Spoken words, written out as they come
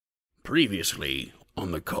Previously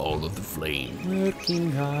on the Call of the Flame.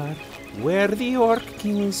 Workingar, where the Orc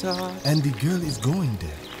Kings are. And the girl is going there.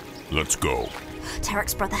 Let's go.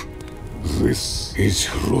 Tarek's brother. This is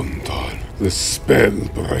Hruntal, the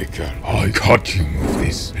Spellbreaker. I cut you with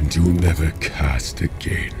this, and you'll never cast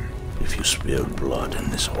again. If you spill blood in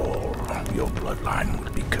this hall, your bloodline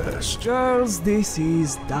will be cursed. Girls, this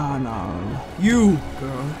is Danal. You,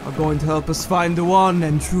 girl, are going to help us find the one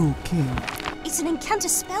and true king. It's an encounter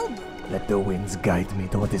spell book. Let the winds guide me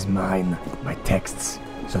to what is mine, my texts,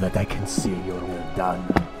 so that I can see your will done.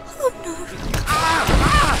 Oh no.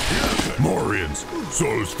 Morians,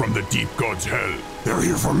 souls from the deep god's hell. They're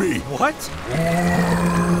here for me. What?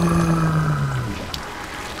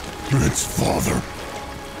 It's father.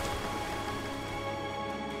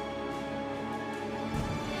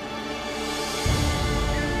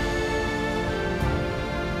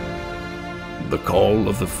 The Call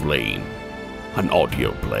of the Flame, an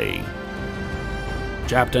audio play.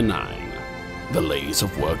 Chapter 9, The Lays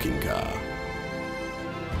of Workingar.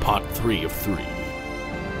 Part 3 of 3.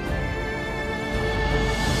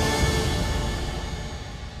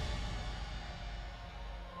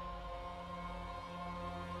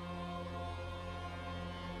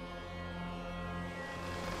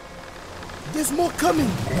 There's more coming!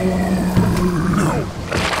 No,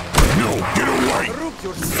 get away! Rook,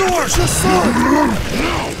 your Sword! Your sword!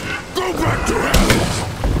 No! Go back to hell!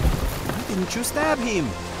 Why didn't you stab him?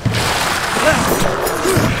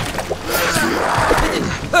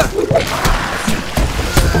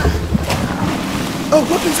 Our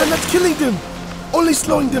weapons are not killing them, only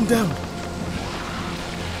slowing them down.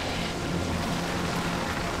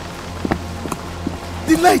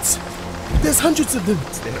 The lights! There's hundreds of them.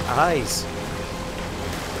 It's their eyes.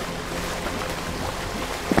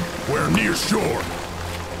 We're near shore.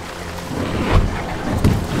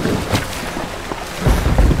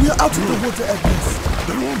 We are out of the water at last.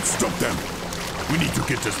 That won't stop them. We need to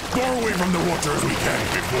get as far away from the water as we can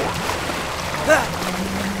before.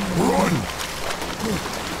 Run!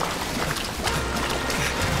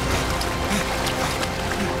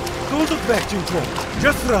 Don't look back, Jinko.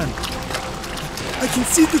 Just run. I can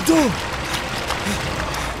see the door.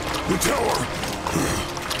 The tower!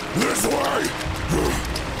 This way!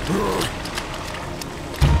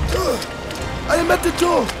 I am at the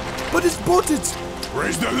door, but it's bolted.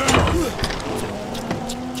 Raise the lever!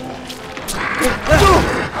 No!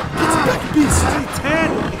 It's back, beast. 10!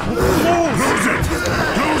 Close it!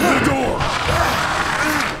 Close the door!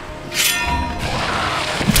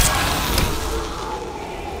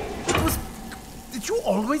 Did you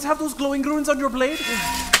always have those glowing runes on your blade?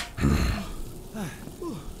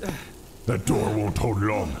 That door won't hold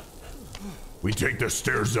long. We take the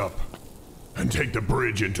stairs up and take the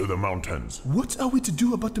bridge into the mountains. What are we to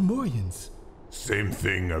do about the Morians? Same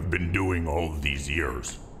thing I've been doing all these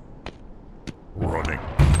years. Running.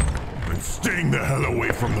 And staying the hell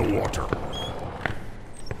away from the water.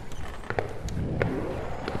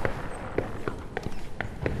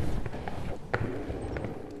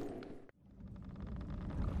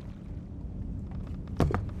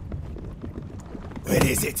 Where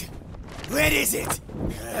is it? Where is it?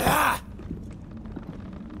 Ah!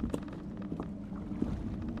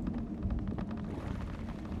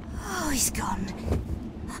 Oh, he's gone.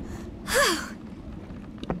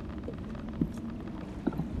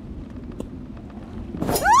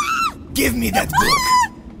 Give me that book!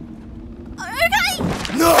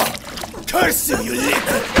 Okay! No! Curse you, you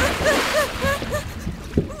little...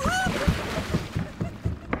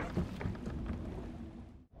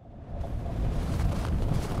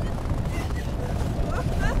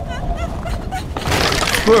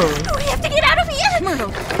 We have to get out of here!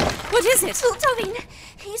 Myrtle, what is it? Ultovin.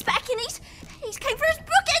 He's back and he's came for his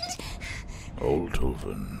book and...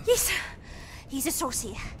 Ultovin. Yes, he's a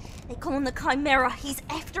sorcerer. They call him the Chimera. He's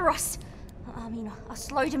after us. I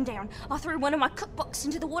slowed him down. I threw one of my cookbooks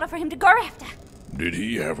into the water for him to go after. Did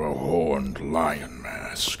he have a horned lion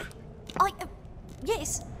mask?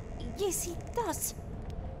 Yes, he does.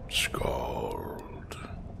 Scald.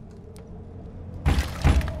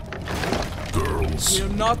 Girls. We're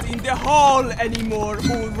not in the hall anymore,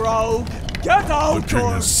 old rogue. Get out! The king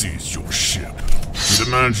has seized your ship. He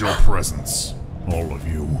demands your presence. All of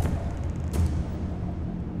you.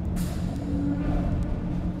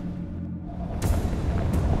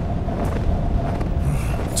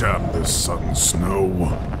 Damn this sudden snow.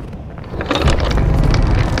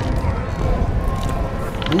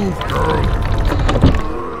 Move, girl.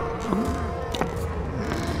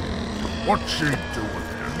 What's she doing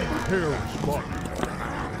here?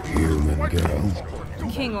 Human girl.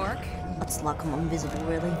 King Orc. It's like I'm invisible,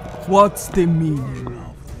 really. What's the meaning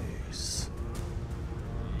of this?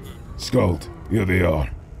 Skald, here they are.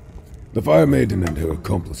 The Fire Maiden and her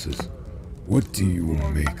accomplices. What do you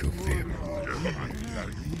make of them?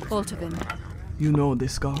 Voltevin. You know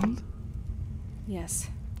this Skald? Yes,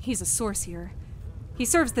 he's a sorcerer. He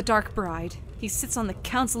serves the Dark Bride. He sits on the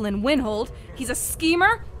council in Windhold. He's a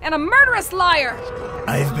schemer and a murderous liar!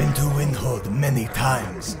 I've been to Windhold many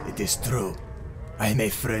times, it is true. I'm a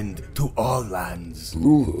friend to all lands.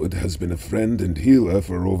 Bluehood has been a friend and healer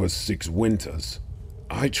for over 6 winters.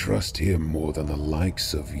 I trust him more than the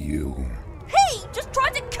likes of you. He just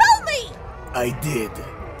tried to kill me! I did.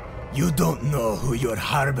 You don't know who you're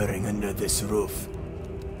harboring under this roof.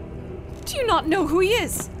 Do you not know who he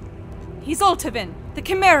is? He's Voltevin, the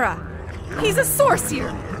Chimera. He's a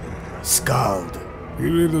sorcerer. Skald. He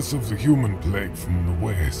rid us of the human plague from the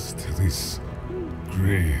west, this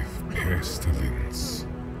grave pestilence.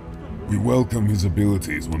 We welcome his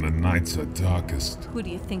abilities when the nights are darkest. Who do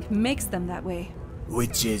you think makes them that way?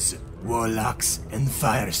 Witches, warlocks, and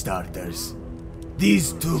fire starters.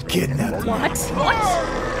 These 2 kidnapped me. What?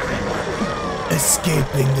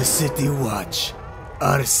 Escaping the city watch,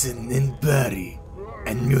 arson and bury,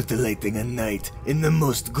 and mutilating a knight in the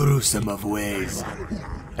most gruesome of ways.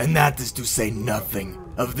 And that is to say nothing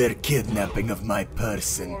of their kidnapping of my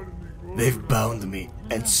person. They've bound me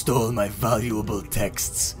and stole my valuable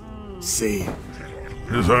texts. See?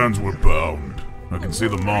 His hands were bound. I can see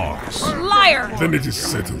the marks. Liar! Then it is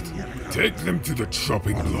settled. Take them to the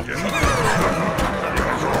chopping block.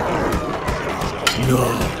 No.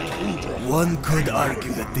 One could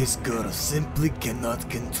argue that this girl simply cannot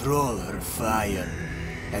control her fire,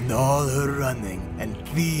 and all her running and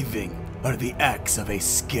thieving are the acts of a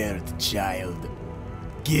scared child.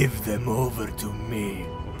 Give them over to me.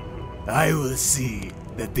 I will see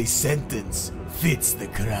that the sentence fits the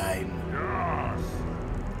crime.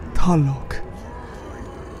 Talok.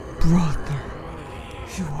 Brother,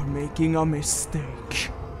 you are making a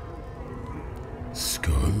mistake.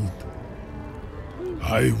 Skald,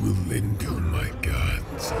 I will lend you my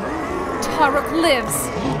gods. Tarok lives!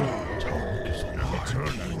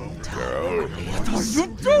 What are you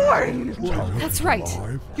doing? That's right.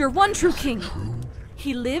 You're one true king.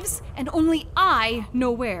 He lives, and only I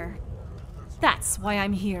know where. That's why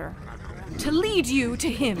I'm here. To lead you to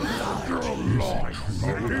him. Be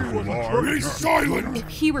silent! If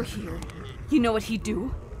he were here, you know what he'd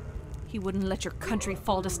do? He wouldn't let your country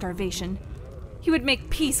fall to starvation. He would make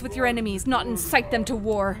peace with your enemies, not incite them to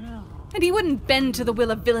war. And he wouldn't bend to the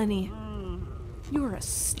will of villainy. You're a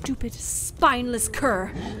stupid, spineless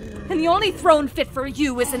cur. And the only throne fit for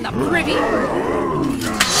you is in the privy.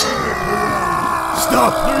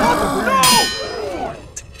 Stop! No!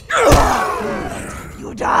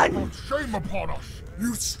 You done? Shame upon us!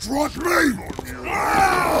 You struck me! Time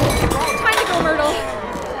to go, Myrtle.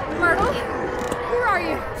 Myrtle? Where are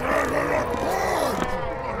you?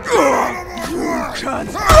 What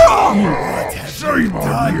have you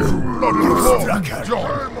done? You struck her.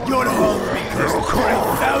 Your hall will be cursed for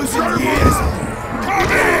 1,000 years. Come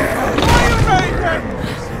here!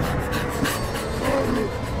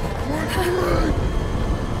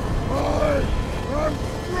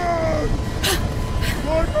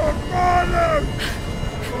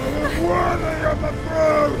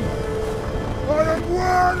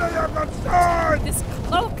 This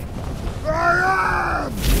cloak?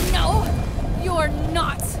 No, you're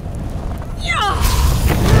not.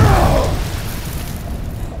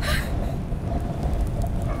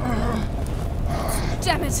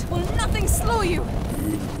 Damn it, will nothing slow you?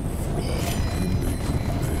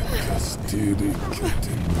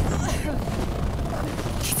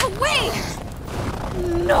 Get away!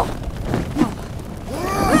 No!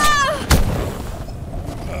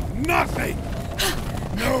 Nothing!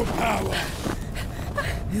 No power!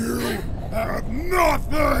 You have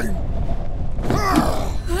nothing!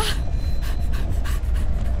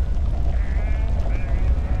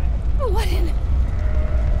 What in...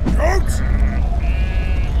 Goats!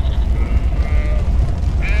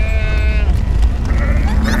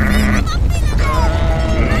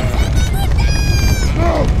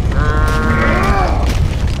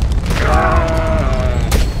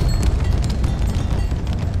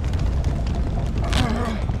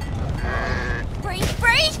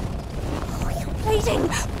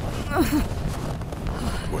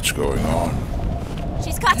 What's going on?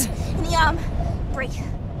 She's cut in the arm. Bree,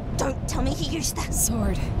 don't tell me he used that.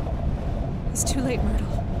 Sword. It's too late,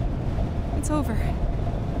 Myrtle. It's over.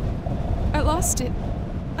 I lost it.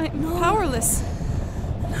 I'm powerless.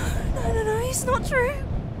 No, it's not true.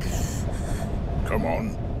 Come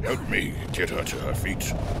on, help me get her to her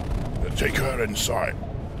feet. Take her inside.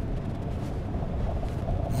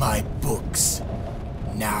 My books.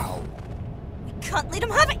 Now. can't let him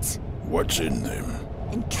have it! What's in them?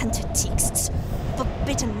 Enchanted texts.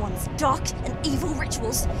 Forbidden ones, dark and evil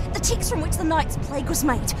rituals. The texts from which the Night's Plague was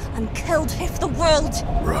made and killed half the world.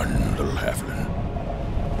 Run, little halfling.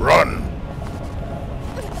 Run!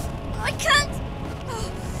 I can't!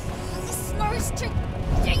 The snow's too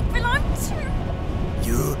deep and I'm too...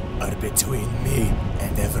 You are between me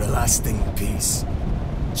and everlasting peace.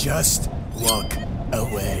 Just walk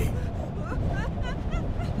away.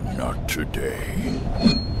 Not today.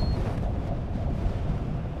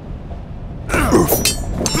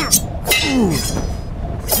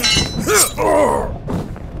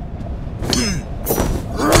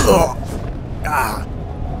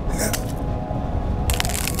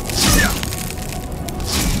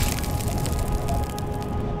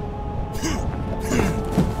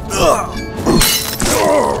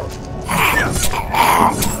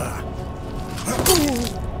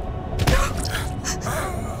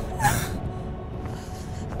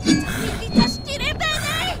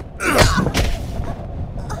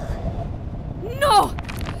 No!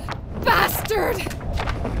 Bastard!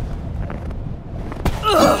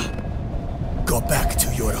 Go back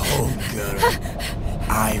to your home, girl.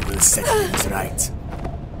 I will set things right.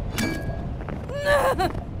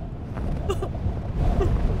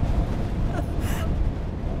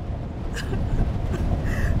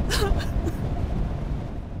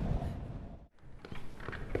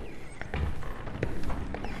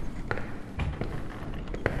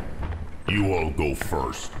 You all go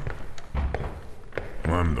first.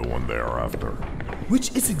 I'm the one they are after.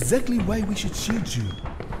 Which is exactly why we should shield you.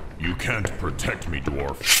 You can't protect me,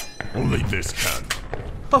 dwarf. Only this can.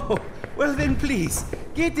 Oh, well then please,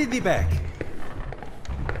 get in the back.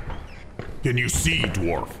 Can you see,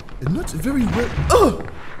 dwarf? Not very well. Oh!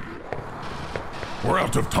 We're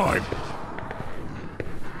out of time.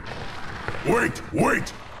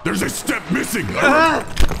 Wait! There's a step missing!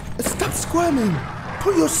 Stop squirming!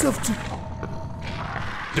 Pull yourself to...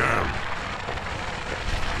 Damn!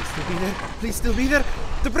 Still be there? Please still be there?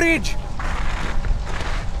 The bridge!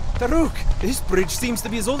 Taruk, this bridge seems to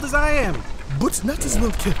be as old as I am. But not as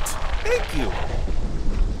well kept. Thank you.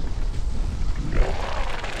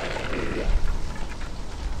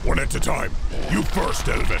 One at a time. You first,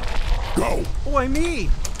 Elvin. Go! Why me?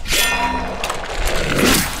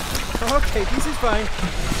 Okay, this is fine.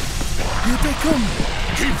 Here they come.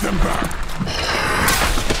 Keep them back!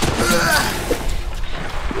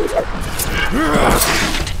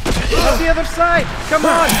 On the other side! Come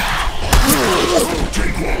on!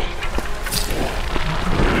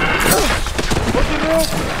 Hold the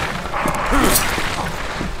rope!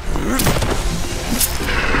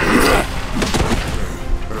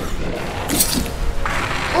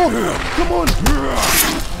 Oh, come on!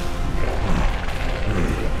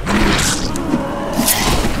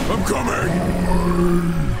 I'm coming!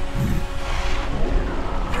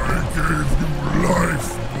 I gave you life,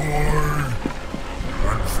 boy.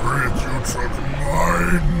 And for it you took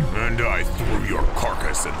mine. And I threw your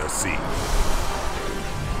carcass in the sea.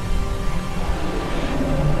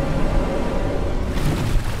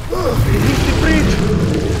 Beneath the bridge!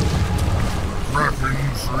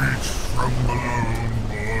 Weapons reach from below,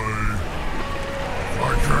 boy. If I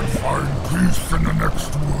can't find peace in the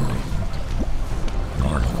next world,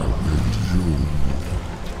 neither will you.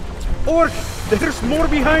 Orc! There's more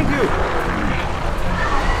behind you!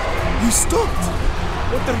 You stopped!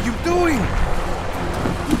 What are you doing?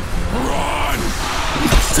 Run!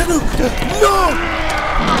 Sanuk! No!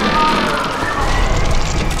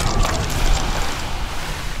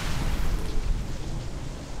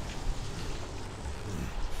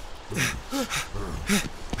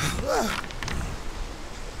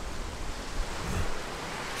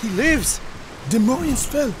 He lives! The Morians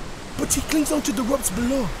fell, but he clings onto the ropes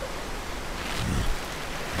below.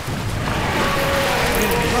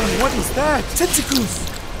 What is that? Tentacles!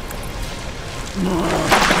 No!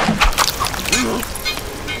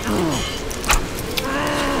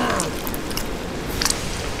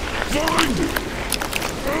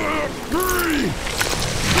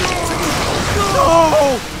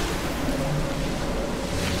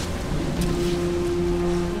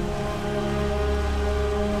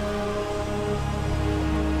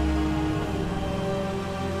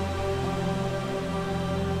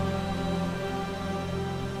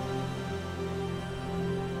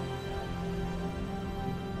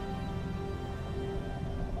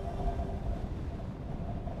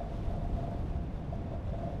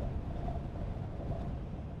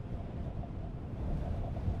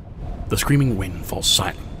 The screaming wind falls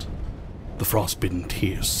silent. The frost-bitten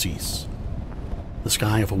tears cease. The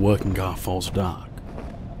sky of a Workingar falls dark.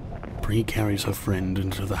 Tree carries her friend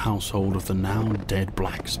into the household of the now dead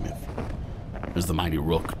blacksmith, as the mighty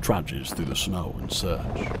rook trudges through the snow in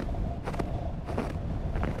search.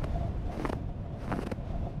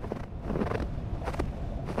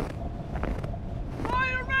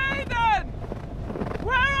 Fire Maiden!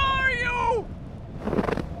 Where are you?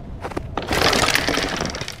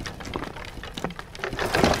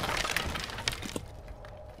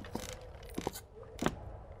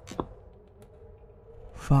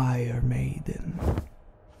 Fire Maiden.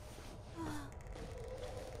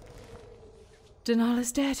 Danal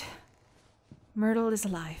is dead. Myrtle is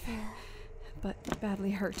alive, but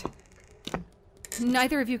badly hurt.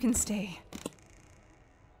 Neither of you can stay.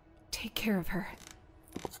 Take care of her.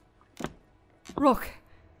 Rook,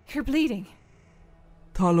 you're bleeding.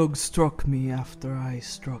 Talog struck me after I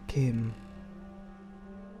struck him.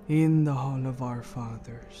 In the Hall of our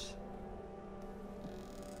Fathers.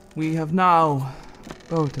 We have now,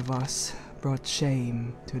 both of us, brought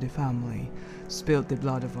shame to the family, spilt the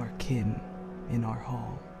blood of our kin in our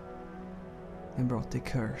hall, and brought the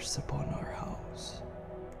curse upon our house.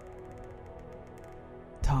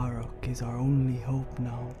 Tarok is our only hope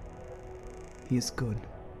now. He is good,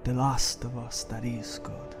 the last of us that is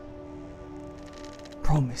good.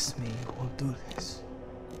 Promise me you will do this.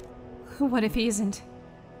 What if he isn't?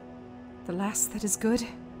 The last that is good?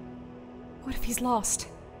 What if he's lost?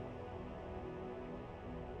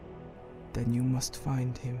 Then you must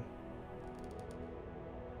find him.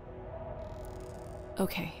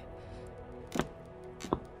 Okay.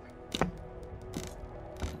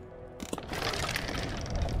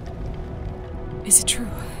 Is it true?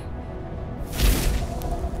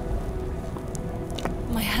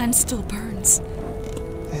 My hand still burns.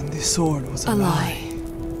 Then the sword was A lie.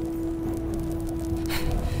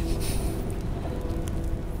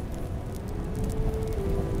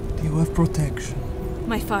 Do you have protection?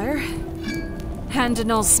 My fire? Hand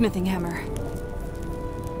Danal's smithing hammer.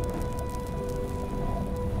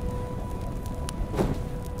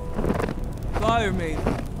 Fire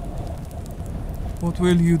Maiden. What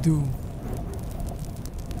will you do?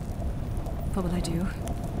 What will I do?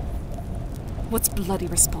 What's bloody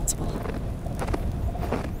responsible?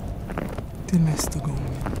 Till nästa gång.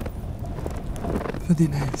 För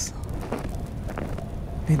din hälsa.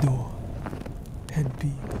 Hejdå,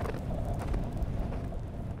 Hedvig.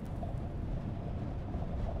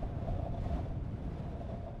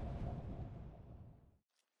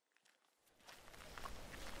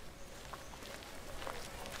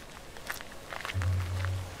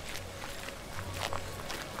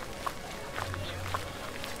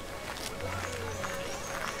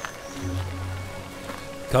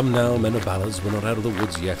 Come now, men of Ballas, we're not out of the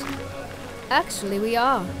woods yet. Actually, we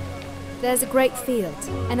are. There's a great field,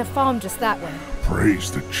 and a farm just that way.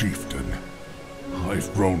 Praise the chieftain. I've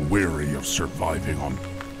grown weary of surviving on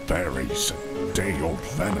berries and day-old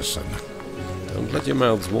venison. Don't let your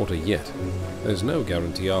mouths water yet. There's no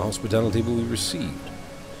guarantee our hospitality will be received.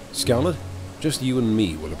 Scarlet, just you and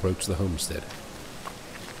me will approach the homestead.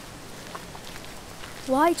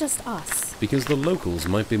 Why just us? Because the locals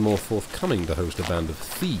might be more forthcoming to host a band of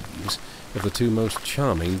thieves if the two most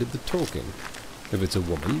charming did the talking. If it's a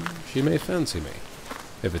woman, she may fancy me.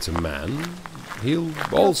 If it's a man, he'll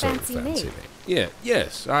also fancy me. Yeah,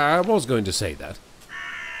 yes, I was going to say that.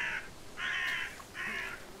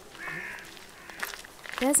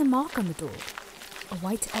 There's a mark on the door. A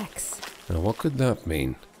white X. Now what could that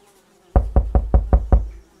mean?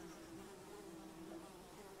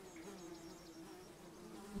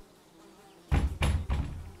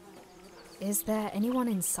 Is there anyone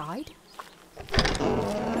inside?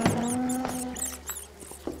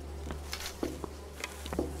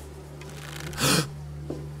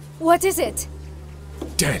 What is it?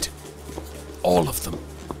 Dead. All of them.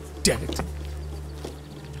 Dead.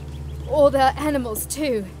 All the animals,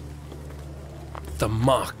 too. The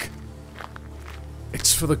mark.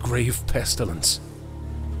 It's for the grave pestilence.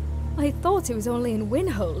 I thought it was only in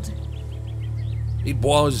Winhold. It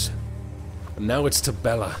was. And now it's to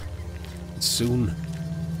Bella. And soon,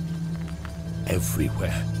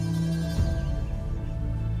 everywhere.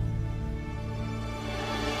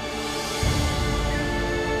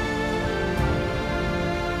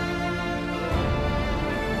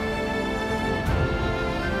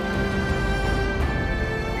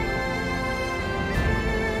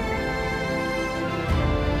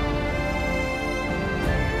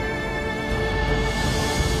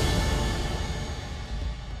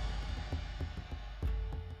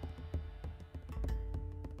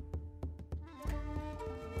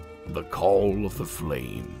 The Call of the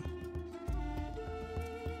Flame.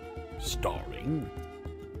 Starring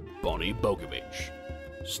Bonnie Bogovich,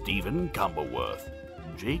 Stephen Cumberworth,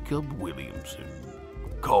 Jacob Williamson,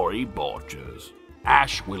 Corey Borchers,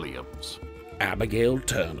 Ash Williams, Abigail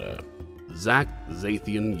Turner, Zach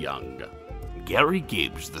Zathian Young, Gary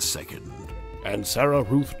Gibbs II, and Sarah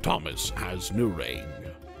Ruth Thomas as Nurain.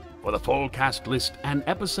 For the full cast list and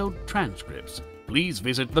episode transcripts, please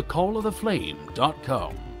visit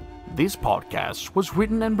thecalloftheflame.com. This podcast was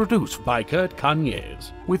written and produced by Kurt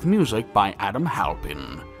Conyers, with music by Adam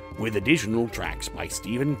Halpin, with additional tracks by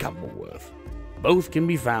Stephen Cumberworth. Both can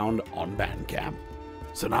be found on Bandcamp.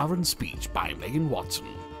 Sonoran speech by Megan Watson.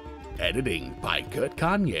 Editing by Kurt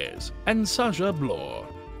Conyers and Sasha Bloor.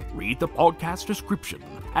 Read the podcast description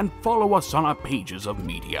and follow us on our pages of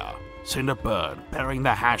media. Send a bird bearing the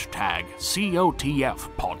hashtag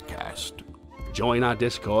COTFpodcast. Join our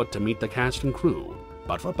Discord to meet the cast and crew.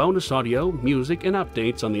 But for bonus audio, music, and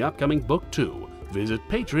updates on the upcoming Book 2, visit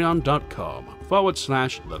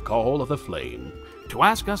patreon.com/The Call of the Flame. To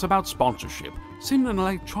ask us about sponsorship, send an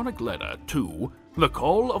electronic letter to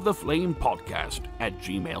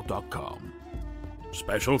thecalloftheflamepodcast@gmail.com.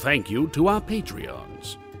 Special thank you to our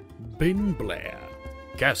Patreons: Ben Blair,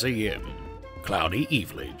 Cassie M., Cloudy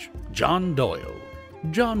Evelage, John Doyle,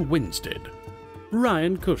 John Winstead,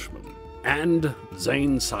 Ryan Cushman, and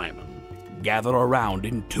Zane Simon. Gather around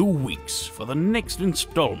in 2 weeks for the next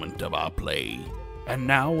installment of our play. And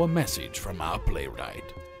now a message from our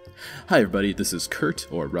playwright. Hi everybody, this is Kurt,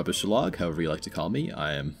 or Rubbish Log, however you like to call me.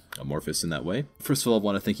 I am amorphous in that way. First of all, I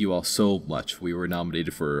want to thank you all so much. We were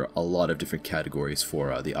nominated for a lot of different categories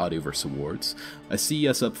for the Audioverse Awards. I see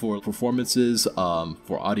us up for performances,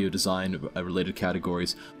 for audio design related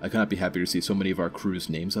categories. I cannot be happier to see so many of our crew's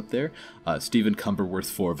names up there. Stephen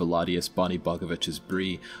Cumberworth for Veladius, Bonnie Bogovich as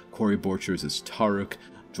Bree, Corey Borchers as Taruk,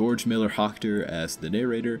 George Miller-Hochter as the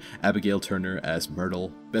narrator, Abigail Turner as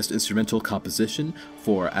Myrtle. Best Instrumental Composition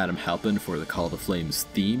for Adam Halpin for the Call of the Flames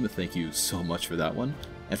theme. Thank you so much for that one.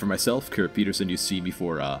 And for myself, Kurt Peterson, you see me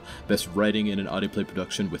for Best Writing in an Audio Play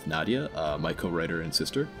Production with Nadia, my co-writer and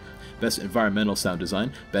sister. Best Environmental Sound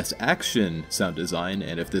Design, Best Action Sound Design,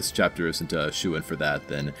 and if this chapter isn't a shoo-in for that,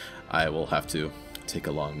 then I will have to take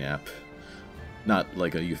a long nap. Not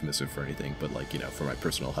like a euphemism for anything, but like, for my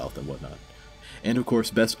personal health and whatnot. And of course,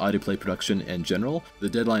 Best Audio Play Production in general. The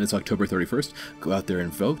deadline is October 31st. Go out there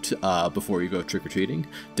and vote before you go trick-or-treating.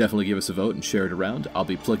 Definitely give us a vote and share it around. I'll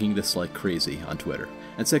be plugging this like crazy on Twitter.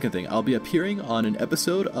 And second thing, I'll be appearing on an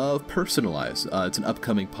episode of Personalize. It's an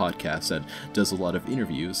upcoming podcast that does a lot of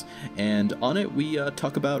interviews, and on it we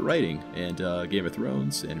talk about writing and Game of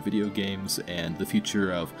Thrones and video games and the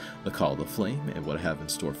future of The Call of the Flame and what I have in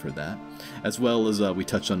store for that, as well as we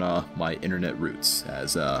touch on my internet roots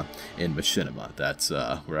as in machinima. That's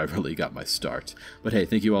where I really got my start. But hey,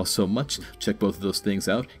 thank you all so much. Check both of those things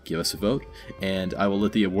out, give us a vote, and I will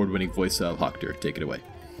let the award-winning voice of Hochter take it away.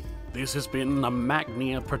 This has been a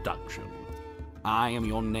Magnia production. I am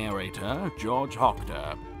your narrator, George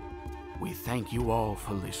Hochter. We thank you all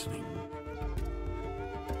for listening.